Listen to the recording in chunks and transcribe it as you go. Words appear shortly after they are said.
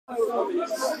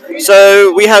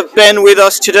So we have Ben with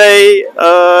us today,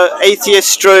 atheist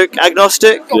stroke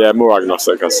agnostic. Yeah, more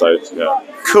agnostic, I'd say. Yeah.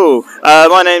 Cool.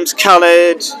 My name's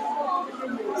Khaled.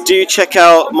 Do check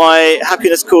out my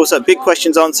happiness course at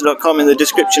bigquestionsanswer.com in the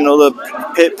description or the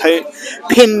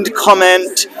pinned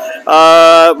comment.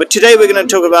 But today we're going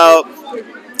to talk about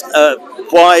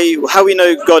how we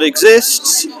know God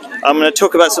exists. I'm going to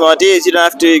talk about some ideas. You don't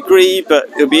have to agree, but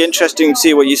it'll be interesting to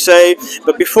see what you say.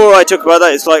 But before I talk about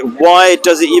that, it's like, why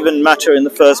does it even matter in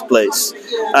the first place?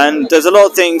 And there's a lot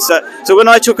of things that... So when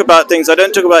I talk about things, I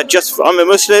don't talk about just... I'm a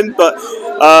Muslim, but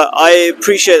I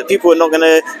appreciate that people are not going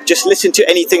to just listen to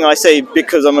anything I say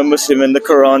because I'm a Muslim and the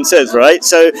Quran says, right?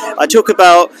 So I talk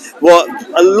about what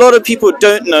a lot of people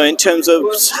don't know in terms of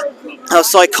how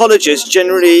psychologists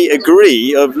generally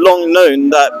agree, have long known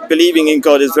that believing in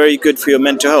God is very good for your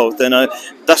mental health, and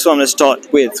that's what I'm going to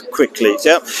start with quickly.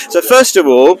 Yeah? So first of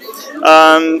all,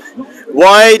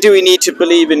 why do we need to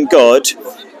believe in God?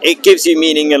 It gives you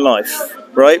meaning in life,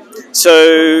 right?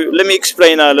 So let me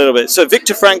explain that a little bit. So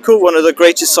Viktor Frankl, one of the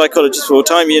greatest psychologists of all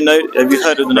time, have you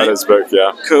heard of the name? Read his book,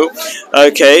 yeah. Cool.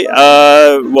 Okay.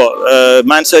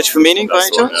 Man's Search for Meaning, by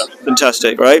any chance? Yeah.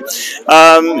 Fantastic, right?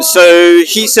 So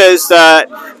he says that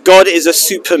God is a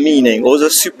super meaning, or is a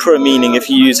supra meaning, if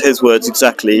you use his words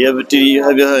exactly. Have you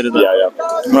heard of that?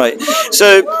 Yeah. Right.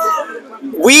 So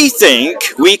we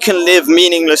think we can live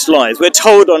meaningless lives. We're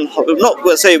told not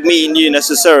let's say me and you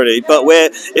necessarily, but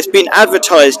it's been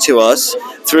advertised to us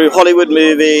through Hollywood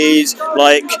movies,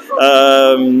 like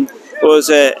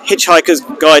Hitchhiker's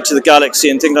Guide to the Galaxy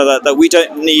and things like that, that we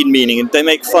don't need meaning, and they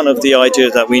make fun of the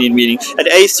idea that we need meaning. And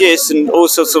atheists and all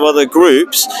sorts of other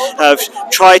groups have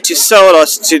tried to sell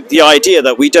us to the idea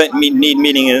that we don't need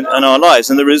meaning in our lives,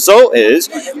 and the result is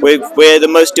we're the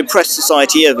most depressed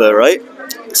society ever, right?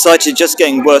 Society just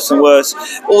getting worse and worse,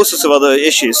 all sorts of other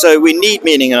issues. So we need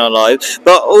meaning in our lives,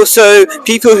 but also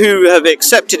people who have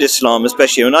accepted Islam,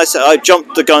 especially when I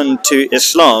jumped the gun to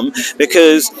Islam,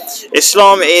 because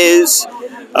Islam is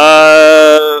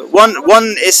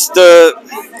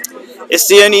it's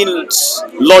the only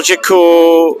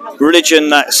logical religion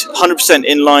that's 100%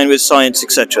 in line with science,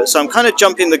 etc. So I'm kind of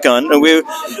jumping the gun, and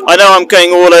I know I'm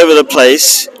going all over the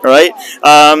place, right?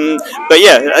 But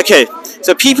yeah, okay.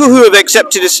 So people who have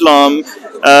accepted Islam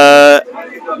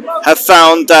have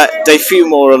found that they feel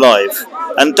more alive,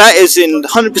 and that is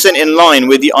 100% in line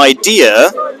with the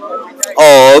idea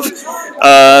of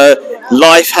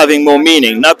life having more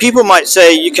meaning. Now, people might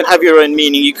say you can have your own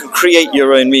meaning, you can create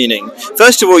your own meaning.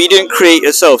 First of all, you didn't create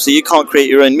yourself, so you can't create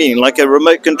your own meaning. Like a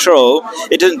remote control,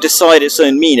 it doesn't decide its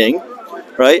own meaning,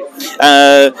 right?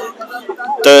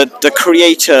 The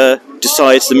creator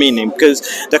decides the meaning, because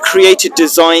the creator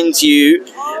designs you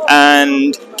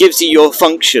and gives you your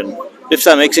function, if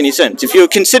that makes any sense. If you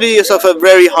consider yourself a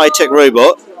very high-tech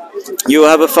robot, you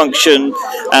have a function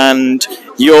and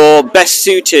you're best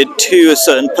suited to a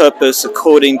certain purpose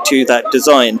according to that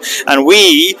design. And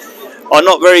we are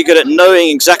not very good at knowing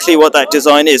exactly what that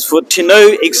design is. To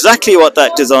know exactly what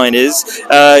that design is,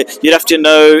 you'd have to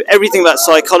know everything about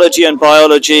psychology and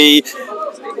biology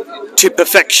to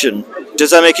perfection. Does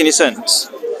that make any sense?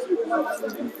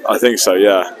 I think so,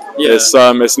 yeah. It's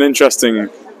an interesting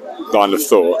line of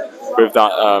thought. With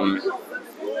that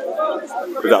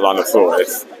line of thought,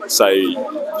 if, say,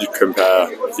 you compare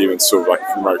humans sort of like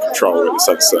remote control in the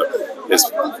sense that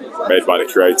it's made by the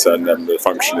creator and then the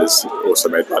function is also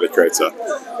made by the creator,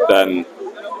 then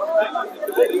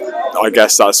I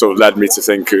guess that sort of led me to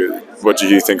think, what do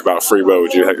you think about free will?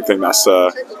 Do you think that's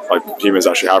like humans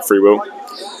actually have free will?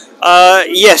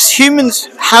 Yes, humans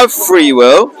have free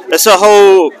will. It's a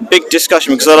whole big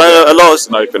discussion, because I know a lot of...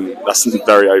 That's a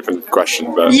very open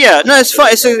question, but... Yeah, no, it's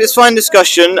fine. It's fine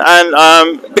discussion, and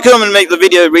because I'm going to make the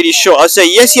video really short, I'll say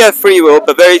yes, you have free will,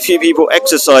 but very few people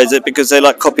exercise it because they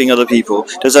like copying other people.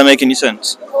 Does that make any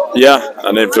sense? Yeah,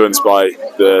 and influenced by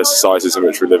the societies in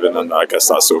which we live in, and I guess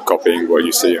that's sort of copying what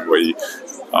you see and what you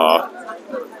are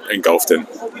engulfed in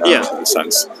a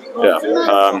sense. Yeah,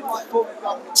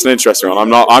 it's an interesting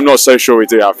one. I'm not so sure we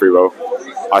do have free will.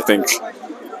 I think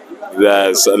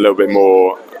there's a little bit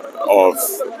more of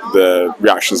the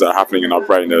reactions that are happening in our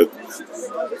brain are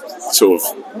sort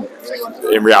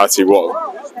of, in reality, what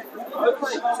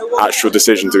actual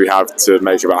decision do we have to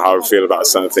make about how we feel about a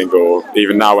certain thing, or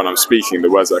even now when I'm speaking, the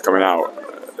words that are coming out,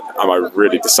 am I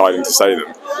really deciding to say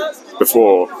them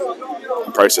before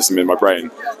I process them in my brain?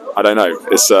 I don't know.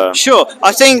 It's Sure.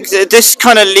 I think this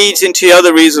kind of leads into the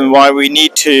other reason why we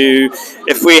need to,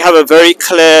 if we have a very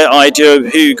clear idea of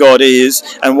who God is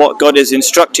and what God is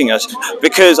instructing us,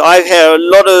 because I hear a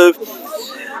lot of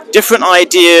different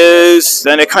ideas,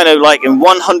 and they're kind of like in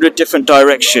 100 different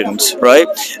directions, right?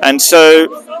 And so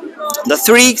the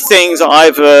three things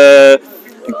I've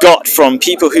got from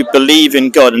people who believe in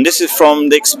God, and this is from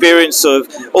the experience of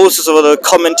all sorts of other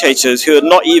commentators who are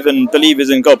not even believers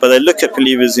in God, but they look at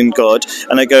believers in God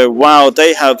and they go, wow,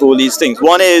 they have all these things.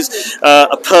 One is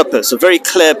a purpose, a very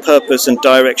clear purpose and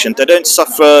direction. They don't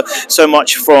suffer so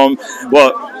much from,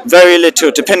 well, very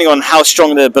little, depending on how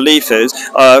strong their belief is,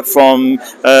 from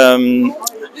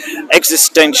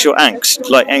existential angst,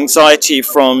 like anxiety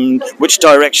from which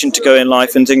direction to go in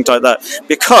life and things like that.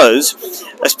 Because,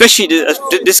 especially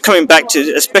this coming back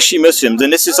to especially Muslims,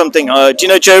 and this is something. Do you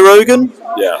know Joe Rogan?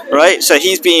 Yeah. Right. So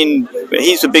he's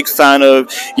a big fan of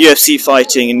UFC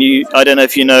fighting, and I don't know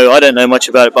if you know. I don't know much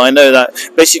about it, but I know that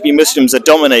basically Muslims are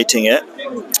dominating it.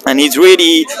 And he's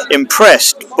really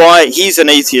impressed by, he's an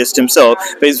atheist himself,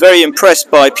 but he's very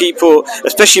impressed by people,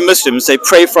 especially Muslims. They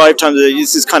pray 5 times a day.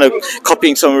 This is kind of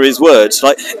copying some of his words.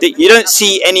 Like, you don't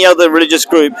see any other religious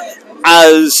group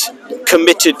as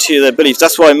committed to their beliefs.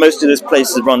 That's why most of this place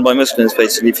is run by Muslims,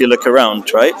 basically, if you look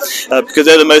around, right? Because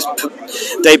they're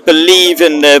they believe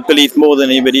in their belief more than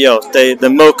anybody else. They're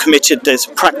more committed. They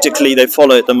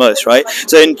follow it the most, right?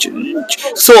 So in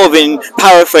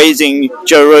paraphrasing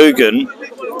Joe Rogan,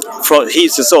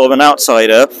 he's a sort of an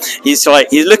outsider. He's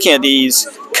looking at these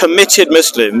committed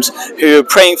Muslims who are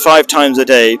praying 5 times a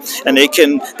day, and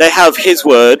they have his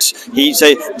words. He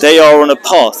say they are on a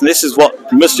path, and this is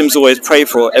what Muslims always pray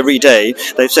for every day.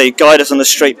 They say, guide us on a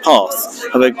straight path,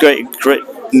 have a great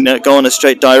go on a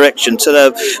straight direction. So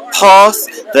their path,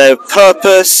 their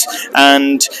purpose,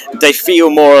 and they feel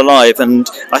more alive. And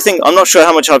I'm not sure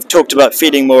how much I've talked about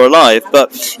feeling more alive, but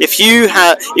if you're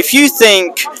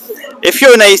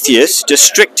an atheist, a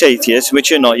strict atheist,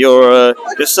 which you're not, you're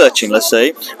searching, let's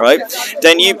say, right?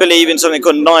 Then you believe in something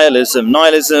called nihilism.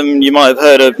 Nihilism, you might have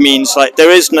heard of, means like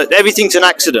everything's an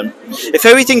accident. If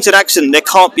everything's an accident, there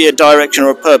can't be a direction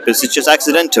or a purpose. It's just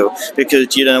accidental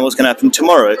because you don't know what's going to happen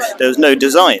tomorrow. There's no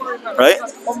design, right?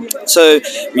 So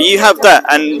you have that,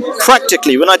 and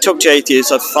practically, when I talk to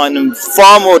atheists, I find them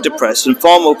far more depressed and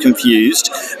far more confused,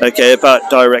 okay, about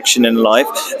direction in life,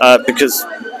 because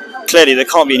clearly there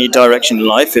can't be any direction in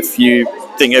life if you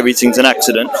think everything's an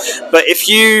accident. But if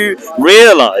you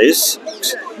realize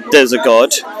there's a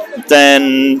God,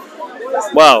 then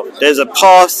wow, there's a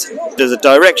path, there's a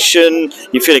direction,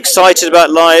 you feel excited about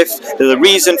life, there's a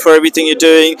reason for everything you're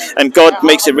doing, and God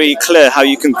makes it really clear how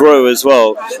you can grow as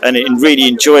well and really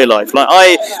enjoy life. Like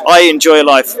I enjoy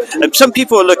life, and some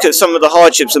people look at some of the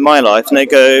hardships of my life and they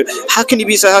go, how can you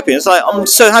be so happy? And it's like, I'm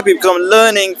so happy because I'm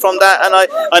learning from that, and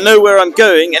I know where I'm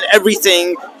going, and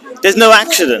everything. There's no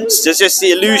accidents. There's just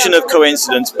the illusion of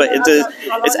coincidence, but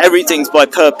it's everything's by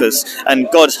purpose, and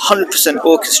God's 100%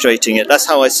 orchestrating it. That's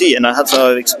how I see it, and that's how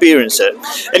I've experienced it.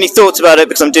 Any thoughts about it?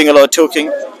 Because I'm doing a lot of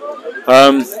talking.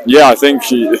 Yeah, I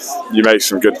think you make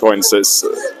some good points.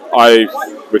 I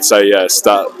would say yes,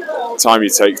 that time you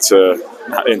take to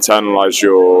internalize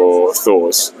your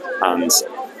thoughts, and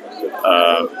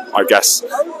I guess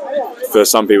for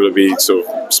some people it'd be sort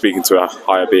of speaking to a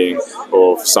higher being,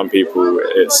 or for some people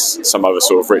it's some other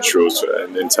sort of rituals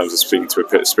in terms of speaking to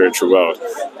a spiritual world.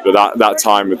 But that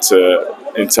time to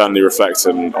internally reflect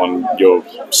on your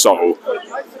soul,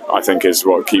 I think, is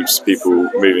what keeps people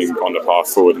moving on the path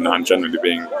forward and generally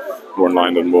being more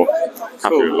aligned and more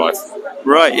happy with life.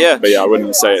 Right, yeah. But yeah, I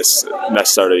wouldn't say it's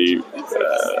necessarily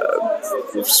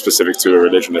specific to a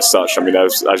religion as such. I mean,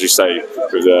 as you say,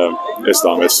 with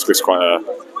Islam, it's quite a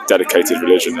dedicated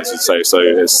religion, as you say. So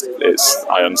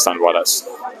I understand why that's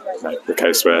the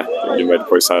case where you made the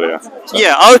points earlier. So.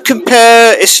 Yeah, I would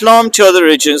compare Islam to other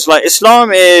religions. Like,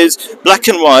 Islam is black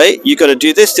and white. You got to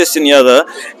do this, this, and the other.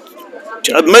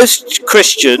 Most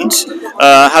Christians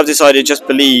have this idea, just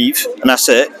believe, and that's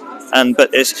it.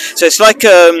 It's like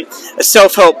a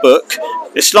self-help book.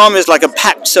 Islam is like a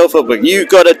packed self-help book. You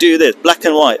got to do this, black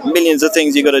and white, millions of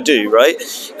things you got to do, right?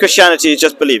 Christianity is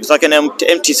just believe. It's like an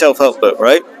empty self-help book,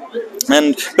 right?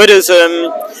 And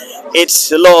Buddhism,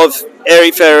 it's a lot of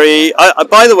airy-fairy.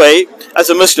 By the way, as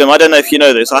a Muslim, I don't know if you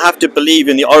know this, I have to believe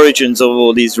in the origins of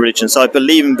all these religions. So I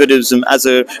believe in Buddhism as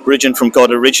a religion from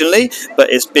God originally, but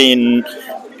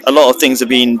a lot of things have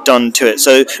been done to it.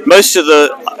 So most of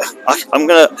I'm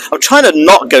trying to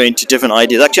not go into different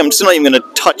ideas. Actually, I'm still not even going to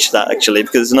touch that, actually,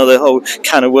 because it's another whole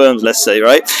can of worms, let's say,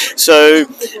 right? So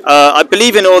I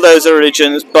believe in all those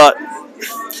religions, but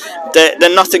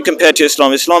they're nothing compared to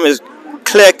Islam. Islam is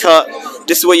clear-cut.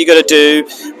 This is what you got to do.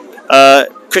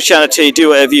 Christianity, do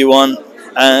whatever you want.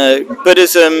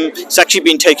 Buddhism, it's actually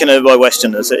been taken over by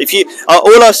Westerners.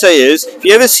 All I'll say is, if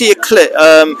you ever see a clip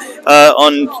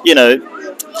on,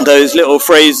 those little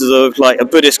phrases of like a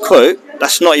Buddhist quote,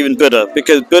 that's not even Buddha,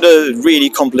 because Buddha is really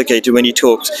complicated when he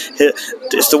talks.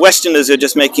 It's the Westerners who are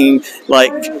just making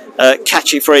like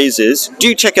catchy phrases.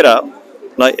 Do check it out.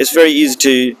 Like, it's very easy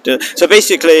to do. So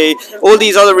basically, all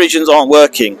these other religions aren't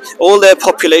working. All their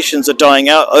populations are dying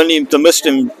out. Only the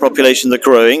Muslim populations are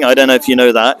growing. I don't know if you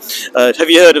know that. Have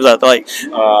you heard of that? Like,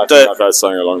 I think I've heard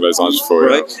something along those lines before.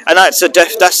 right? Yeah. And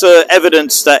that's a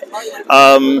evidence that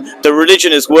the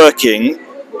religion is working.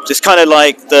 It's kind of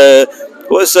like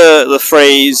what's the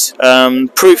phrase?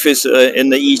 Proof is in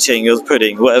the eating of the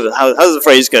pudding. Whatever. How does the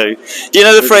phrase go? Do you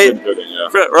know the phrase? Pudding, yeah.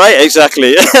 Right,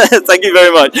 exactly. Thank you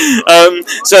very much.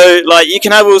 So, like, you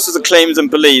can have all sorts of claims and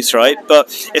beliefs, right?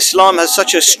 But Islam has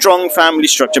such a strong family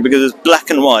structure because it's black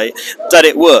and white that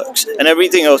it works, and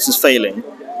everything else is failing.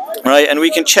 Right, and we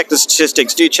can check the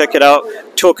statistics. Do check it out.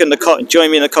 Join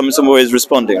me in the comments. I'm always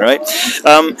responding. Right.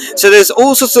 So there's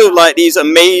all sorts of like these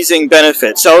amazing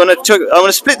benefits. So I want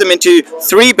to split them into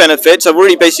 3 benefits. I've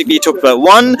already basically talked about.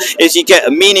 One is you get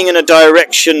a meaning and a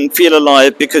direction, feel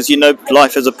alive because you know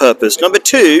life has a purpose. Number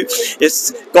 2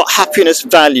 is got happiness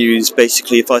values.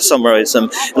 Basically, if I summarize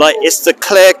them, like it's the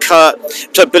clear cut.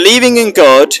 So believing in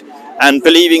God and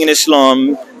believing in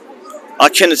Islam, I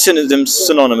can consider them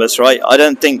synonymous, right? I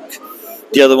don't think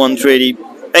the other one's really...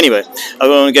 Anyway, I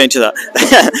won't go into that.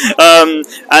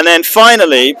 And then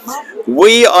finally,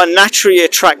 we are naturally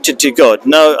attracted to God.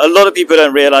 Now, a lot of people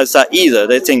don't realize that either.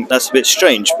 They think that's a bit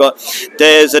strange. But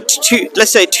there's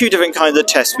let's say 2 different kinds of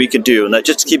tests we can do on that,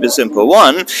 just to keep it simple.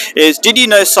 One is, did you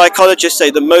know psychologists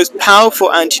say the most powerful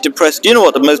antidepressant... Do you know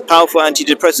what the most powerful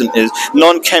antidepressant is?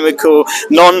 Non-chemical,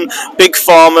 non-big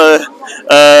pharma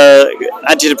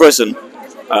antidepressant.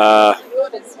 No,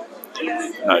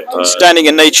 standing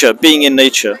in nature, being in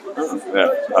nature. Yeah,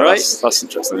 right? That's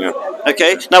interesting, yeah.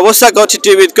 Okay, now what's that got to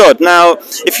do with God? Now,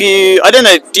 I don't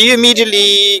know, do you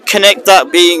immediately connect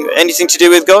that being anything to do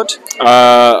with God?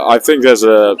 I think there's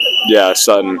a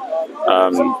certain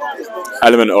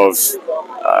element of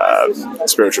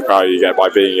spiritual power you get by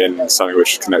being in something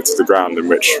which is connected to the ground, in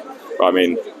which, I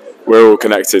mean, we're all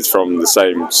connected from the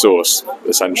same source,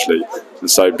 essentially. And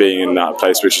so being in that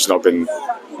place which has not been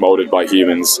moulded by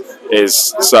humans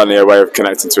is certainly a way of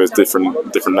connecting to a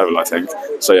different level, I think.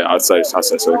 So yeah, I'd say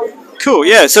so. Cool,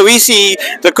 yeah. So we see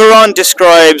the Quran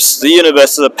describes the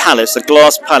universe as a palace, a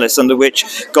glass palace under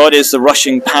which God is the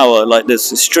rushing power, like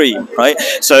there's a stream, right?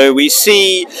 So we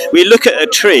look at a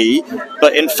tree,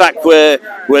 but in fact we're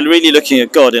really looking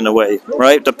at God in a way,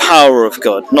 right? The power of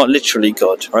God, not literally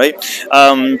God, right?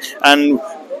 And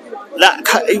that,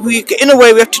 in a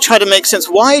way, we have to try to make sense.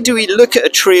 Why do we look at a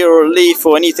tree or a leaf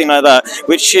or anything like that,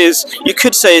 which is, you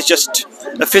could say, is just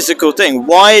a physical thing?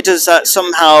 Why does that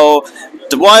somehow...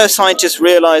 Why are scientists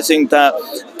realizing that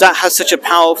has such a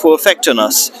powerful effect on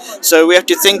us? So we have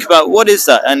to think about what is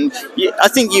that. And I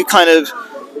think you kind of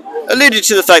alluded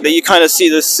to the fact that you kind of see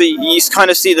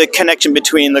the connection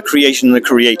between the creation and the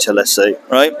creator, let's say,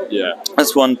 right? Yeah.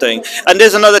 That's one thing. And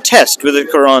there's another test where the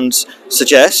Quran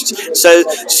suggests. So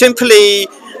simply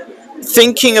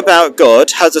thinking about God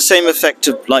has the same effect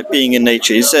of like being in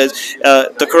nature. He says,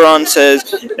 the Quran says,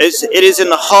 it is in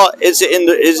the heart,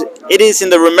 it is in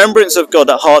the remembrance of God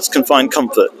that hearts can find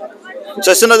comfort.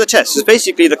 So it's another test. It's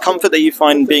basically the comfort that you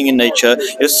find being in nature.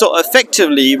 You're sort of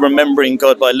effectively remembering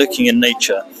God by looking in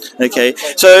nature. Okay,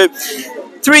 so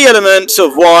 3 elements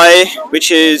of why,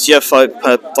 which is you have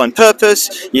find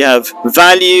purpose, you have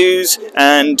values,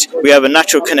 and we have a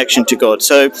natural connection to God.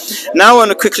 So now I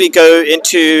want to quickly go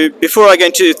into, before I go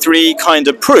into 3 kind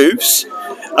of proofs,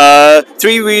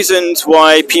 3 reasons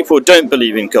why people don't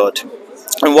believe in God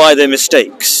and why they're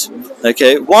mistakes.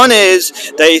 Okay, one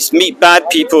is they meet bad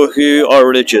people who are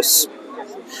religious.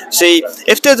 See,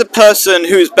 if there's a person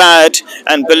who's bad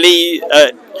and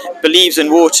believes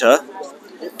in water,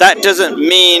 that doesn't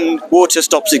mean water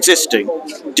stops existing.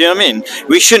 Do you know what I mean?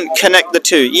 We shouldn't connect the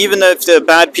two. Even though if they're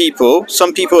bad people,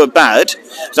 some people are bad.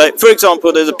 Like, for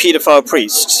example, there's a paedophile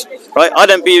priest, right? I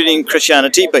don't believe in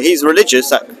Christianity, but he's religious,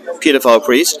 that paedophile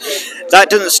priest. That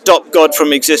doesn't stop God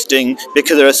from existing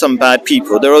because there are some bad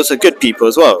people. There are also good people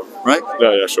as well, right?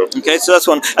 Yeah, sure. Okay, so that's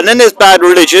one. And then there's bad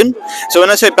religion. So when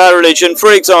I say bad religion,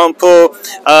 for example,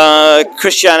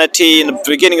 Christianity in the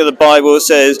beginning of the Bible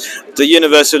says the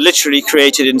universe was literally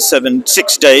created in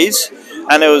 6 days,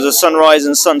 and there was a sunrise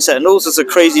and sunset and all sorts of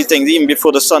crazy things even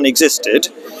before the sun existed.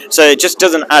 So it just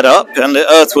doesn't add up, and the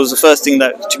earth was the first thing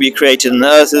to be created, and the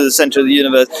earth is the center of the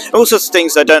universe. All sorts of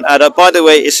things that don't add up. By the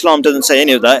way, Islam doesn't say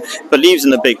any of that. It believes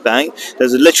in the Big Bang.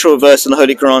 There's a literal verse in the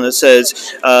Holy Quran that says,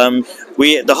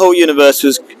 the whole universe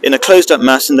was in a closed up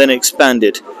mass and then it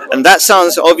expanded. And that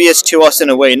sounds obvious to us in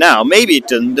a way now. Maybe it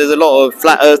didn't. There's a lot of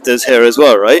flat earthers here as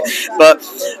well, right? But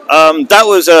that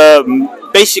was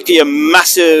basically a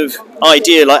massive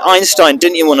idea. Like Einstein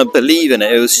didn't even want to believe in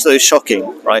it. It was so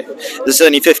shocking, right? This is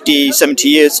only 50, 70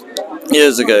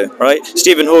 years ago, right?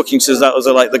 Stephen Hawking says that was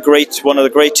one of the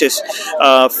greatest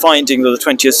findings of the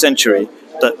 20th century,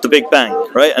 the Big Bang,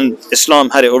 right? And Islam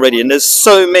had it already. And there's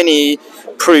so many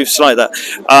proofs like that.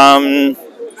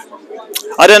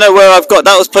 I don't know where I've got.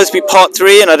 That was supposed to be part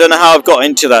 3, and I don't know how I've got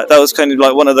into that. That was kind of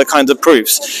like one of the kinds of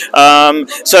proofs.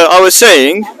 So I was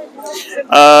saying,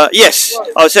 yes,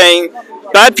 I was saying,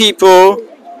 bad people,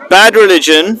 bad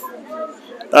religion.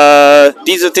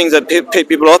 These are things that pick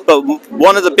people off. But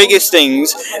one of the biggest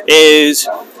things is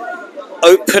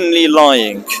openly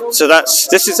lying. So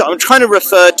I'm trying to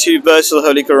refer to verses of the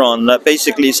Holy Quran that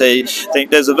basically say,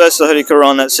 there's a verse of the Holy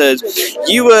Quran that says,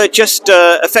 you were just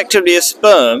effectively a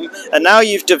sperm, and now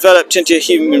you've developed into a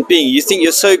human being. You think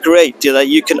you're so great that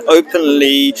you can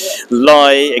openly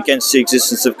lie against the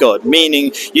existence of God,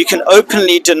 meaning you can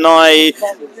openly deny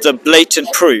the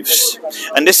blatant proofs.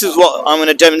 And this is what I'm going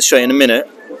to demonstrate in a minute.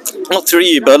 Not through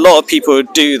you, but a lot of people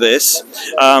do this.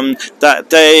 That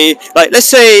they, like, let's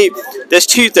say there's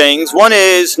two things. One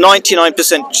is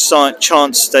 99%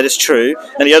 chance that it's true,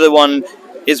 and the other one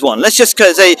is 1. Let's just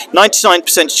say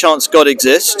 99% chance God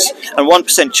exists, and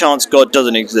 1% chance God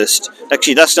doesn't exist.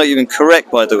 Actually, that's not even correct,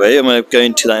 by the way. I'm going to go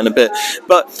into that in a bit.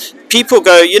 But people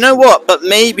go, you know what? But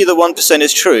maybe the 1%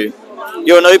 is true.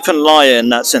 You're an open liar in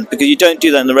that sense, because you don't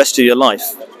do that in the rest of your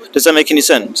life. Does that make any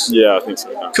sense? Yeah, I think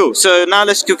so. Yeah. Cool. So now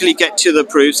let's quickly get to the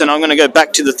proofs, and I'm going to go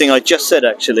back to the thing I just said,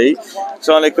 actually.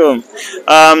 Assalamu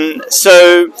alaikum.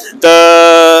 So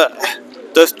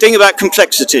the thing about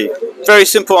complexity, very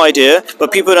simple idea,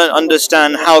 but people don't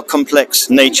understand how complex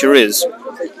nature is.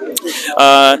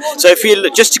 So if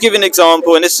you just to give an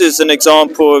example, and this is an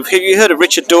example of, have you heard of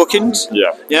Richard Dawkins?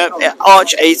 Yeah.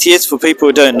 Arch atheist for people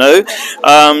who don't know.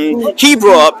 He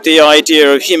brought up the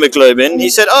idea of hemoglobin. He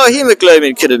said,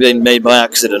 hemoglobin could have been made by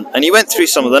accident, and he went through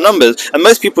some of the numbers, and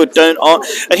most people don't.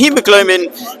 And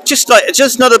hemoglobin, just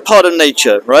another part of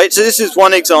nature, right? So this is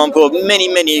one example of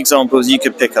many examples you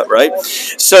could pick up, right?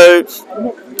 So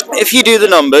if you do the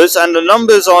numbers, and the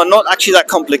numbers are not actually that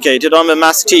complicated. I'm a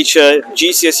maths teacher,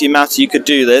 GCSE maths, you could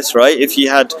do this, right, if you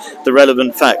had the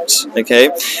relevant facts, okay?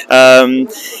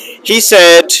 He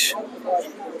said,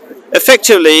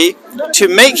 effectively, to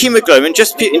make hemoglobin,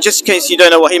 just in case you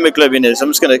don't know what hemoglobin is, I'm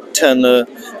just going to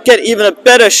get even a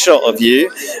better shot of you.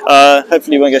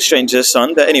 Hopefully you won't get straight into the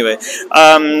sun, but anyway.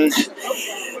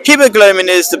 Hemoglobin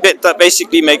is the bit that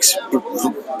basically makes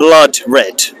blood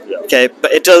red. Okay,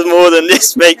 but it does more than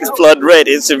this makes blood red.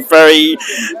 It's a very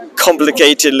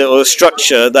complicated little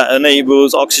structure that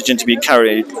enables oxygen to be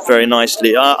carried very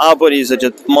nicely. Our bodies are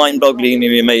just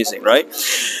mind-bogglingly amazing, right?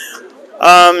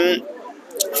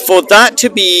 For that to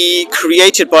be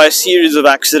created by a series of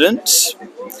accidents,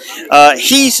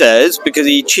 he says, because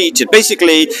he cheated,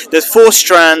 basically there's 4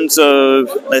 strands of,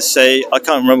 let's say, I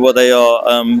can't remember what they are,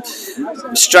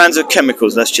 strands of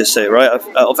chemicals, let's just say, right,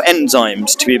 of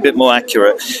enzymes, to be a bit more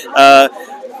accurate.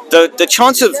 The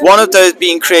chance of one of those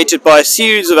being created by a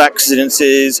series of accidents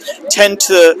is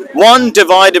 1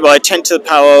 divided by 10 to the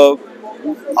power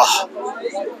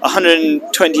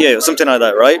 128 or something like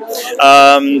that, right?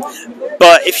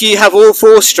 But if you have all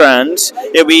 4 strands,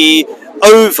 it'll be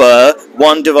over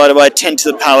 1 divided by 10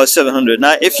 to the power 700.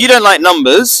 Now, if you don't like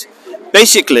numbers,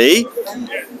 basically,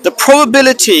 the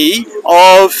probability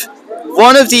of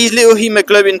one of these little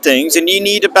hemoglobin things, and you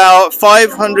need about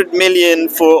 500 million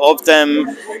of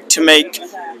them to make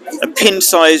a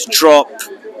pin-sized drop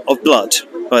of blood,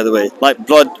 by the way. Like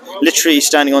blood literally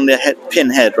standing on their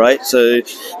pin head, right? So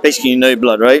basically no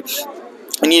blood, right?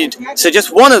 So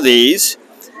just one of these,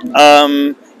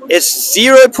 it's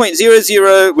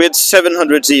 0.00 with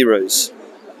 700 zeros,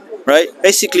 right?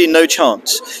 Basically no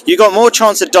chance. You got more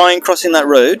chance of dying crossing that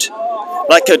road,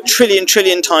 like a trillion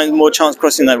times more chance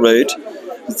crossing that road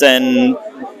than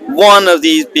one of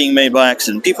these being made by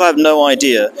accident. People have no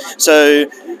idea. So,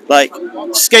 like,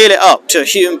 scale it up to a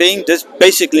human being, there's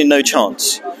basically no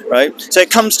chance, right? So it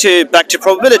comes back to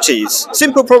probabilities,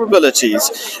 simple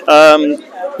probabilities.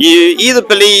 You either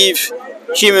believe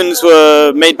humans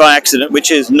were made by accident,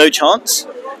 which is no chance,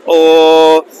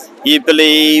 or you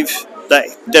believe that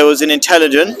there was an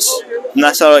intelligence, and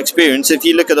that's our experience. If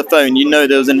you look at the phone, you know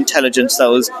there was an intelligence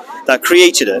that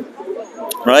created it,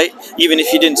 right? Even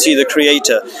if you didn't see the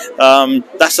creator.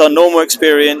 That's our normal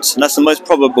experience, and that's the most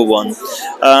probable one.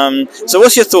 So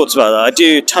what's your thoughts about that? I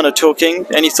do a ton of talking.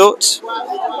 Any thoughts?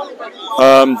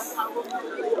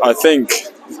 I think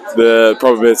the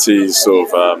probability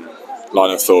sort of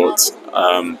line of thought.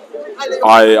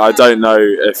 I don't know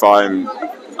if I'm.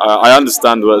 I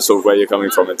understand where you're coming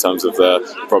from in terms of the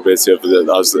probability of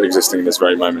us existing in this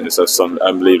very moment is some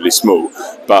unbelievably small,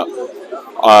 but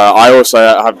I also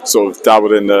have sort of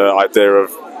dabbled in the idea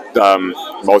of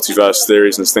multiverse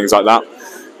theories and things like that,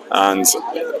 and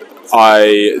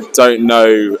I don't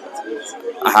know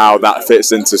how that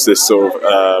fits into this sort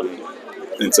of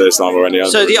into Islam or any other.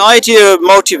 So the idea of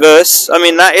multiverse, I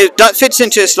mean, that fits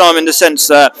into Islam in the sense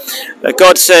that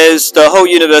God says the whole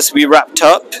universe will be wrapped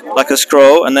up like a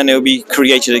scroll, and then it will be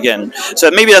created again. So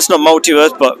maybe that's not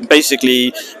multiverse, but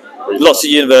basically lots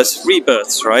of universe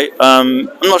rebirths, right? I'm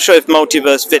not sure if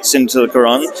multiverse fits into the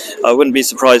Quran. I wouldn't be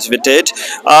surprised if it did.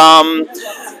 But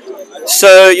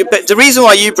the reason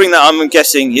why you bring that up, I'm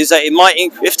guessing, is that it might,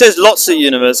 if there's lots of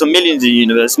universe or millions of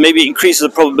universe, maybe it increases the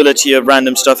probability of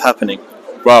random stuff happening.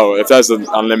 Well, if there's an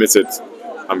unlimited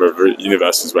number of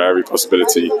universes where every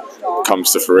possibility comes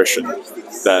to fruition,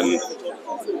 then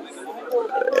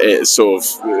it sort of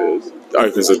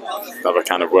opens another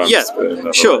can of worms. Yeah,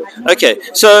 sure. Okay,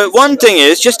 so one thing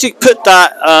is, just to put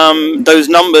that those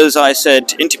numbers I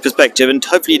said into perspective, and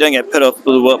hopefully you don't get put off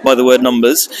by the word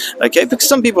numbers, okay, because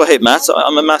some people hate maths.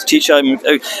 I'm a maths teacher.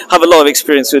 I have a lot of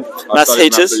experience with maths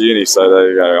haters. Maths at uni, so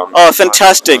there you go. Oh,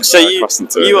 fantastic. So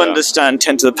you understand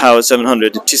 10 to the power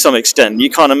 700 to some extent. You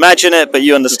can't imagine it, but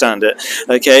you understand it,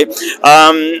 okay?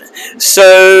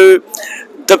 So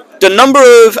the number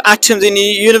of atoms in the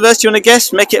universe, do you want to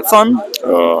guess? Make it fun.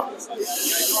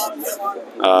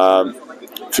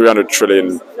 300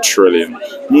 trillion.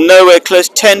 Nowhere close.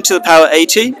 10 to the power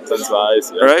 80. 10 to the power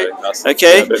 80. Right?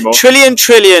 Okay.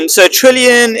 Trillion. So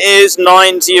trillion is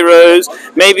 9 zeros.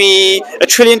 Maybe a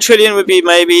trillion would be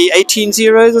maybe 18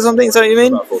 zeros or something. Is that what you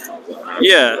mean?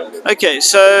 Yeah. Okay.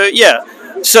 So yeah.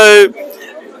 So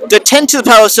the 10 to the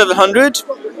power 700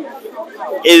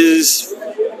 is,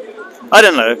 I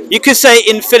don't know, you could say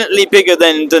infinitely bigger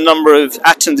than the number of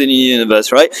atoms in the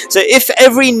universe, right? So if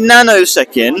every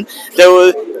nanosecond there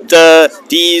were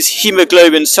these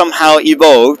hemoglobins somehow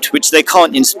evolved, which they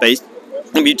can't in space,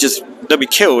 they'll be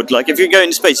killed. Like if you go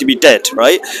into space, you'd be dead,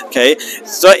 right? Okay.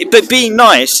 So, but being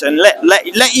nice and let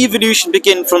evolution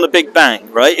begin from the Big Bang,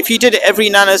 right? If you did it every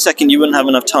nanosecond, you wouldn't have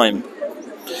enough time.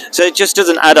 So it just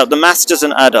doesn't add up. The maths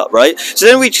doesn't add up, right? So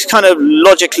then we just kind of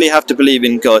logically have to believe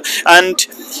in God. And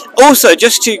also,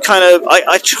 just to kind of,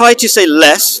 I try to say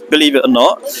less, believe it or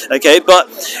not, okay? But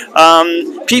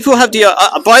people have the,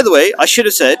 by the way, I should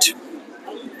have said,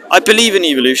 I believe in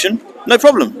evolution, no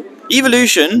problem.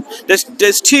 Evolution,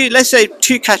 there's two, let's say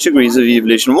two categories of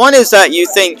evolution. One is that you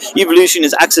think evolution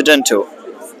is accidental.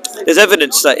 There's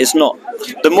evidence that it's not.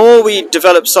 The more we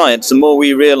develop science, the more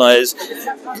we realize,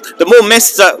 the more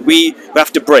myths that we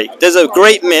have to break. There's a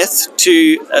great myth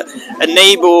to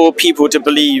enable people to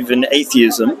believe in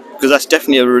atheism, because that's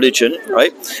definitely a religion,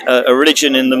 right? A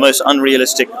religion in the most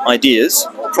unrealistic ideas,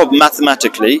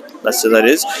 mathematically, that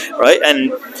is, right?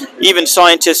 And even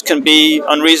scientists can be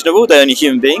unreasonable. They're only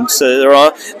human beings. So there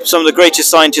are some of the greatest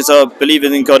scientists are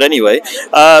believing in God anyway.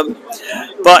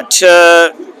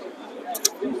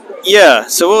 Yeah,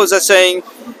 so what was I saying?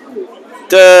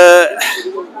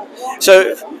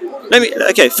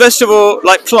 First of all,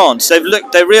 like plants, they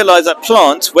realize that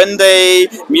plants, when they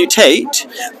mutate,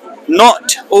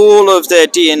 not all of their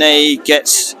DNA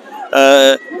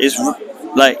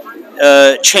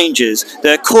changes.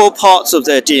 There are core parts of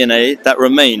their DNA that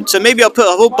remain. So maybe I'll put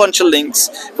a whole bunch of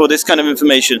links for this kind of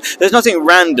information. There's nothing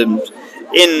random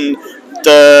in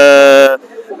the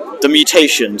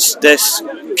mutations. They're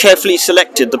carefully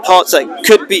selected. The parts that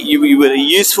could be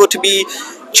useful to be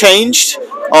changed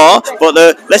are, but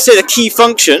let's say the key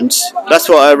functions. That's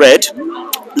what I read.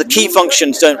 The key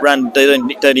functions don't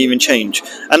even change,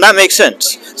 and that makes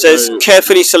sense. So it's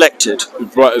carefully selected.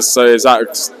 So is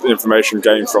that information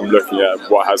gained from looking at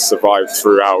what has survived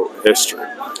throughout history?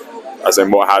 As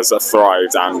in what has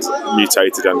thrived and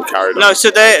mutated and carried on? No, so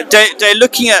they're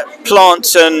looking at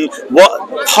plants and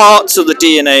what parts of the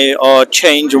DNA are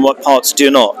changed and what parts do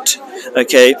not.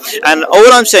 Okay, and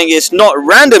all I'm saying is not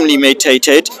randomly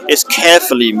mutated, it's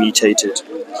carefully mutated.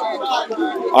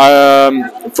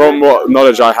 From what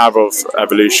knowledge I have of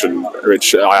evolution,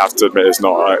 which I have to admit is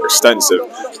not extensive,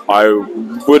 I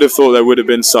would have thought there would have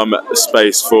been some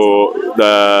space for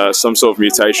some sort of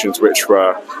mutations which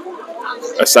were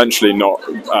essentially not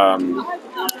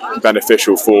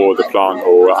beneficial for the plant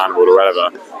or animal or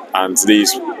whatever, and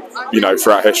these,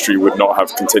 throughout history would not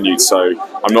have continued. So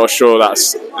I'm not sure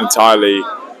that's entirely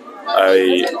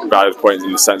a valid point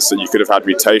in the sense that you could have had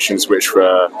mutations which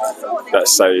were,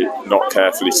 let's say, not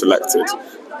carefully selected.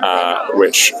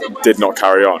 which did not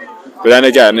carry on. But then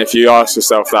again, if you ask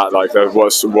yourself that, like,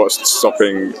 what's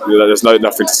stopping? There's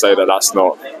nothing to say that that's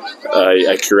not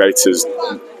a creator's,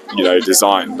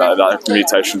 design. That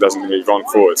mutation doesn't move on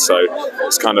forward. So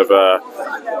it's kind of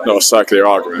not a circular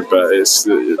argument, but it's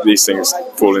these things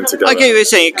fall in together. I get what you're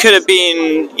saying. It could have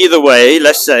been either way.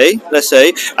 Let's say,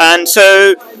 and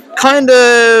so kind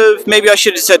of maybe I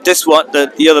should have said this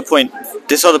other point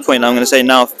I'm going to say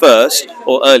now first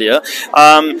or earlier.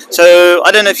 So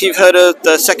I don't know if you've heard of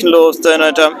the second law of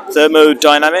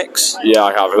thermodynamics. Yeah,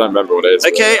 I have. I don't remember what it is.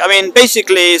 Okay, I mean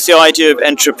basically it's the idea of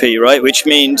entropy, right? Which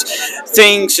means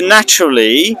things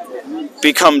naturally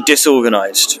become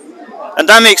disorganized. And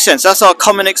that makes sense. That's our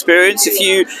common experience. If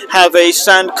you have a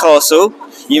sand castle,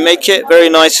 you make it very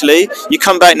nicely, you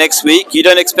come back next week, you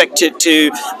don't expect it to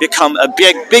become a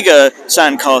bigger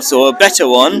sand castle or a better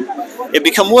one, it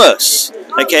become worse,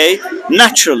 okay?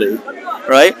 Naturally,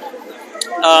 right?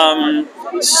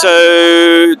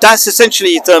 So that's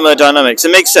essentially thermodynamics.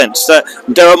 It makes sense that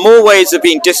there are more ways of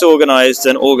being disorganized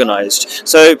than organized.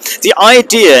 So the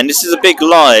idea, and this is a big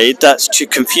lie that's to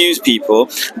confuse people,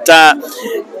 that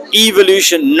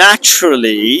evolution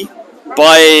naturally,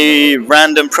 by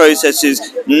random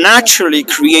processes, naturally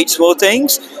creates more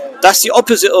things. That's the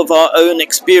opposite of our own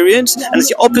experience, and it's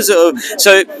the opposite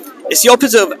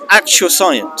of actual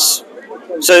science.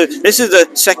 So this is the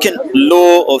second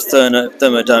law of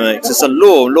thermodynamics. It's a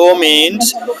law. Law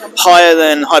means higher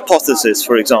than hypothesis,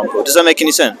 for example. Does that make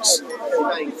any sense?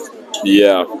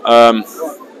 Yeah. I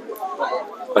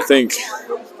think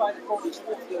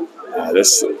I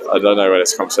don't know where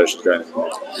this conversation is going.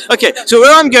 Okay, so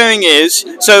where I'm going is,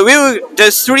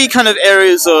 there's three kind of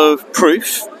areas of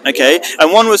proof, okay,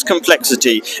 and one was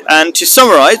complexity. And to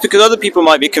summarize, because other people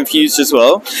might be confused as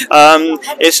well,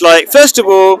 it's like, first of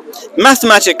all,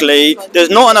 mathematically, there's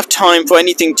not enough time for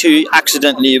anything to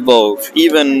accidentally evolve,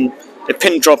 even a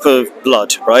pin drop of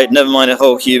blood, right? Never mind a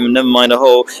whole human, never mind a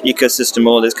whole ecosystem,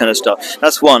 all this kind of stuff.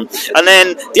 That's one. And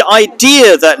then the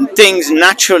idea that things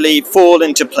naturally fall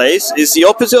into place is the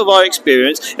opposite of our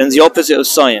experience and the opposite of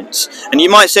science. And you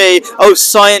might say, oh,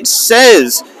 science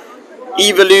says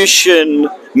evolution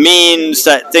means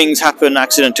that things happen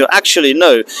accidental. Actually,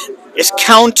 no. It's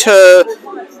counter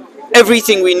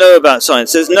everything we know about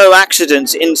science. There's no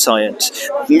accidents in science.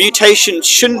 Mutation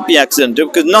shouldn't be accidental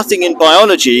because nothing in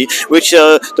biology, which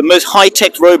are the most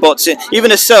high-tech robots,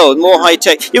 even a cell is more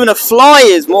high-tech, even a fly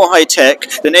is more high-tech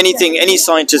than anything any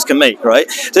scientist can make,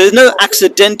 right? So there's no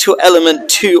accidental element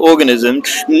to organisms,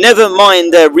 never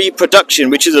mind their reproduction,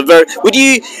 which is a very... Would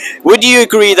you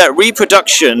agree that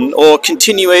reproduction or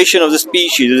continuation of the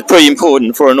species is pretty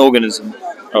important for an organism?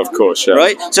 Of course, yeah.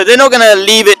 Right? So they're not going to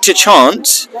leave it to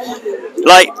chance.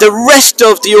 Like, the rest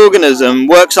of the organism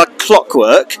works like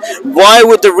clockwork. Why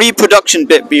would the reproduction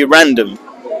bit be random?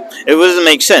 It doesn't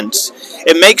make sense.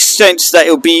 It makes sense that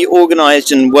it'll be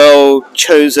organized and well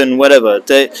chosen, whatever.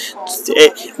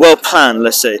 Well planned,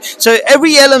 let's say. So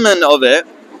every element of it,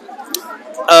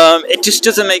 it just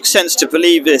doesn't make sense to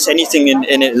believe anything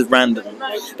in it is random.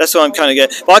 That's what I'm kind of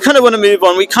getting. But I kind of want to move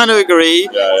on. We kind of agree.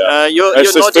 Yeah. You're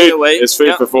nodding away. It's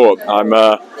food for thought.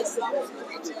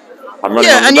 I'm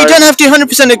running and you don't have to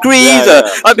 100% agree either,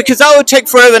 yeah. Because that would take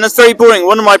forever and it's very boring.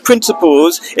 One of my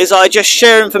principles is I just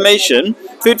share information,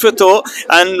 food for thought,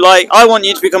 and like I want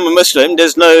you to become a Muslim.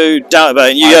 There's no doubt about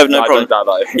it. You have no problem. Don't doubt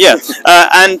that. Yeah,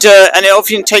 and it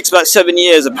often takes about 7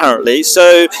 years apparently.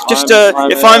 So just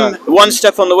if I'm one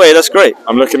step on the way, that's great.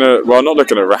 I'm not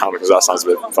looking around because that sounds a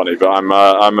bit funny, but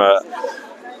I'm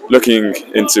looking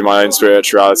into my own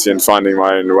spirituality and finding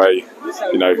my own way,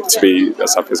 to be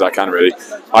as happy as I can, really.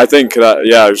 I think that,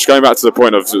 just going back to the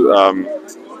point of,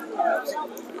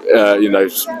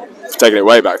 taking it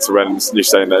way back to when you're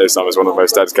saying that Islam is one of the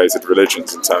most dedicated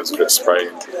religions in terms of its praying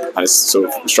and its sort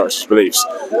of structured beliefs.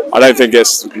 I don't think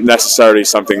it's necessarily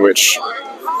something which,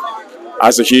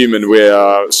 as a human, we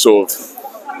are sort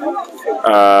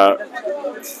of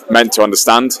meant to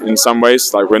understand in some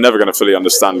ways. Like, we're never going to fully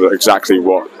understand exactly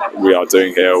what we are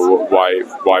doing here or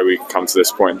why we come to this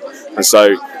point. And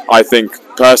so I think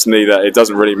personally that it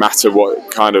doesn't really matter what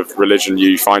kind of religion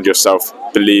you find yourself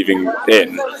believing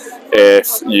in,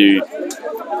 if you,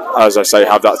 as I say,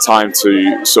 have that time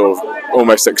to sort of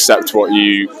almost accept what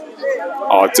you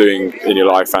are doing in your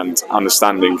life and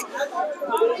understanding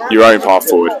your own path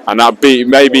forward. And that be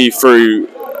maybe through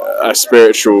a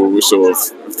spiritual sort of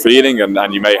feeling,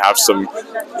 and you may have some,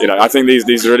 I think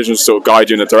these religions sort of guide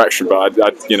you in a direction, but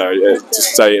to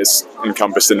say it's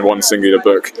encompassed in one singular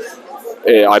book,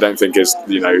 I don't think is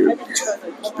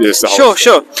is the whole.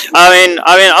 Sure. I mean,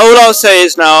 all I'll say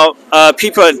is now,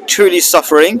 people are truly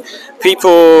suffering.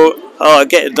 People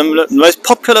get the most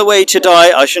popular way to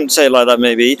die. I shouldn't say it like that.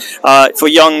 Maybe for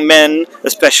young men,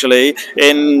 especially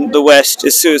in the West,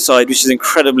 is suicide, which is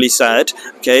incredibly sad.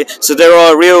 Okay, so there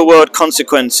are real world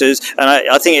consequences, and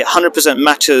I think it 100%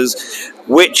 matters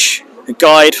which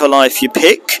guide for life you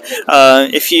pick.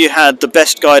 If you had the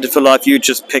best guide for life, you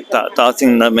just pick that. I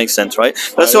think that makes sense, right?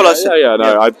 That's all I said.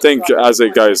 I think as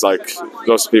it goes, like,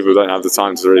 lots of people don't have the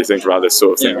time to really think about this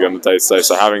sort of thing on the day to day.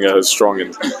 So having a strong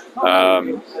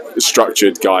and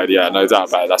structured guide, no doubt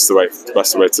about it. That's the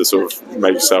way to sort of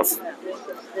make yourself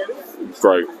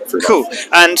grow. Cool.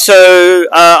 And so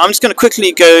I'm just going to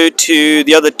quickly go to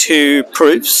the other two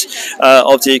proofs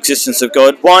of the existence of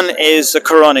God. One is the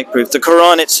Quranic proof. The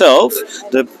Quran itself,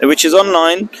 which is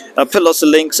online. I'll put lots of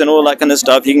links and all that kind of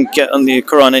stuff. You can get on the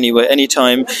Quran anywhere,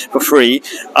 anytime, for free.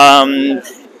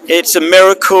 It's a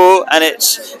miracle, and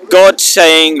it's God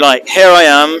saying, like, here I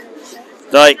am.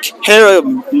 Like, here are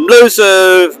loads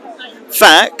of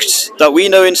facts that we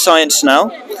know in science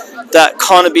now that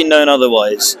can't be known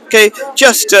otherwise. Okay,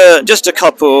 just a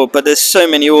couple, but there's so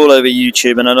many all over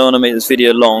YouTube, and I don't want to make this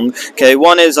video long. Okay,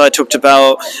 one is I talked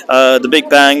about the Big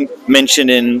Bang mentioned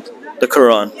in the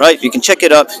Quran, right? You can check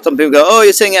it up. Some people go, oh,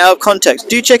 you're saying it out of context.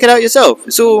 Do check it out yourself.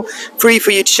 It's all free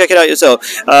for you to check it out yourself.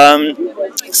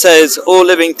 Says all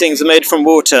living things are made from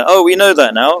water. Oh, we know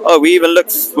that now. Oh, we even look,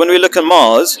 when we look at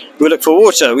Mars, we look for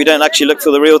water. We don't actually look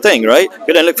for the real thing, right?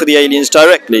 We don't look for the aliens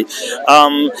directly.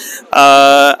 And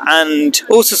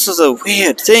all sorts of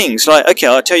weird things. Like, okay,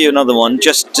 I'll tell you another one,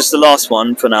 just the last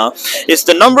one for now. It's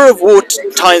the number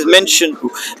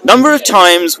of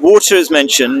times water is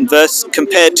mentioned versus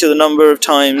compared to the number of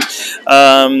times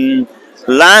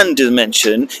land is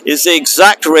mentioned is the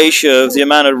exact ratio of the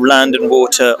amount of land and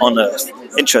water on Earth.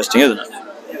 Interesting, isn't it?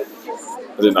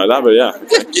 I didn't know that, but yeah.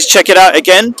 Just check it out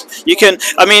again. You can,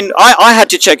 I had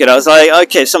to check it out. I was like,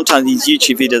 okay, sometimes these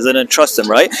YouTube videos, I don't trust them,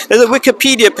 right? There's a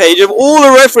Wikipedia page of all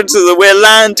the references of where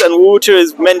land and water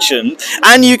is mentioned,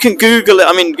 and you can Google it.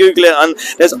 Google it, and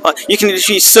you can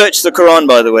literally search the Quran,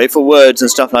 by the way, for words and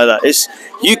stuff like that.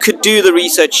 You could do the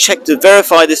research, check to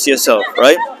verify this yourself,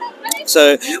 right?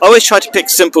 So I always try to pick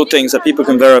simple things that people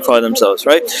can verify themselves,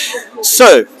 right?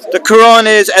 So the Quran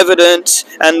is evident,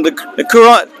 and the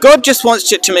Quran, God just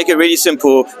wants it to make it really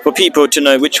simple for people to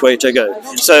know which way to go.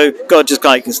 So God just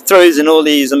like throws in all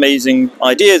these amazing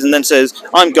ideas and then says,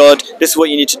 I'm God, this is what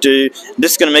you need to do,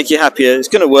 this is going to make you happier, it's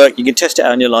going to work, you can test it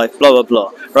out in your life, blah, blah,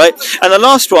 blah, right? And the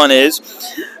last one is,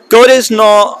 God is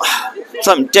not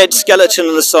some dead skeleton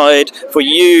on the side for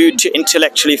you to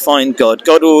intellectually find God.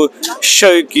 God will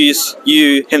show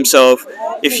you himself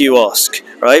if you ask,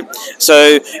 right?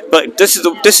 So, but this is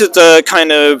the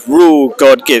kind of rule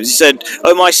God gives. He said,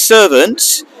 oh, my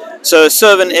servants. So a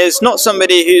servant is not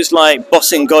somebody who's like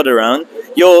bossing God around.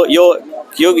 You're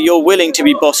willing to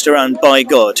be bossed around by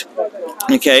God.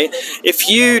 Okay? If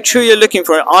you truly are looking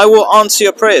for it, I will answer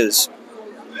your prayers.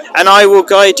 And I will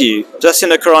guide you. That's in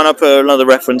the Quran. I'll put another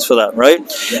reference for that, right?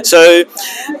 Yeah. So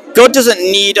God doesn't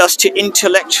need us to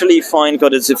intellectually find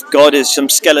God as if God is some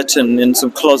skeleton in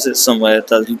some closet somewhere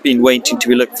that's been waiting to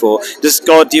be looked for. This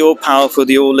God, the all-powerful,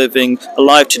 the all-living,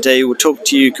 alive today, will talk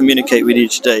to you, communicate with you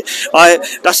today.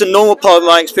 That's a normal part of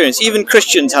my experience. Even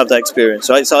Christians have that experience,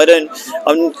 right? So I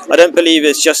don't believe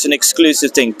it's just an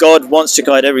exclusive thing. God wants to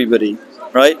guide everybody.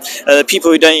 Right?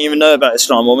 People who don't even know about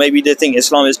Islam, or maybe they think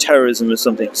Islam is terrorism or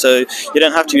something. So you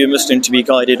don't have to be a Muslim to be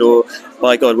guided or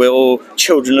by God. We're all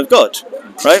children of God,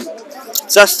 right?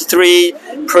 So that's the three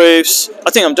proofs.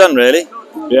 I think I'm done, really.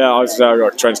 Yeah, I've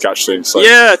got a train to catch soon. So.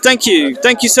 Yeah, thank you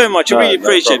so much. I really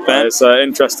appreciate it, man. It's an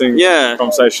interesting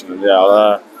conversation. And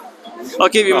I'll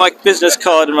give you my business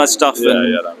card and my stuff.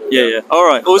 Yeah. All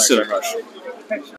right, awesome. Thanks very much.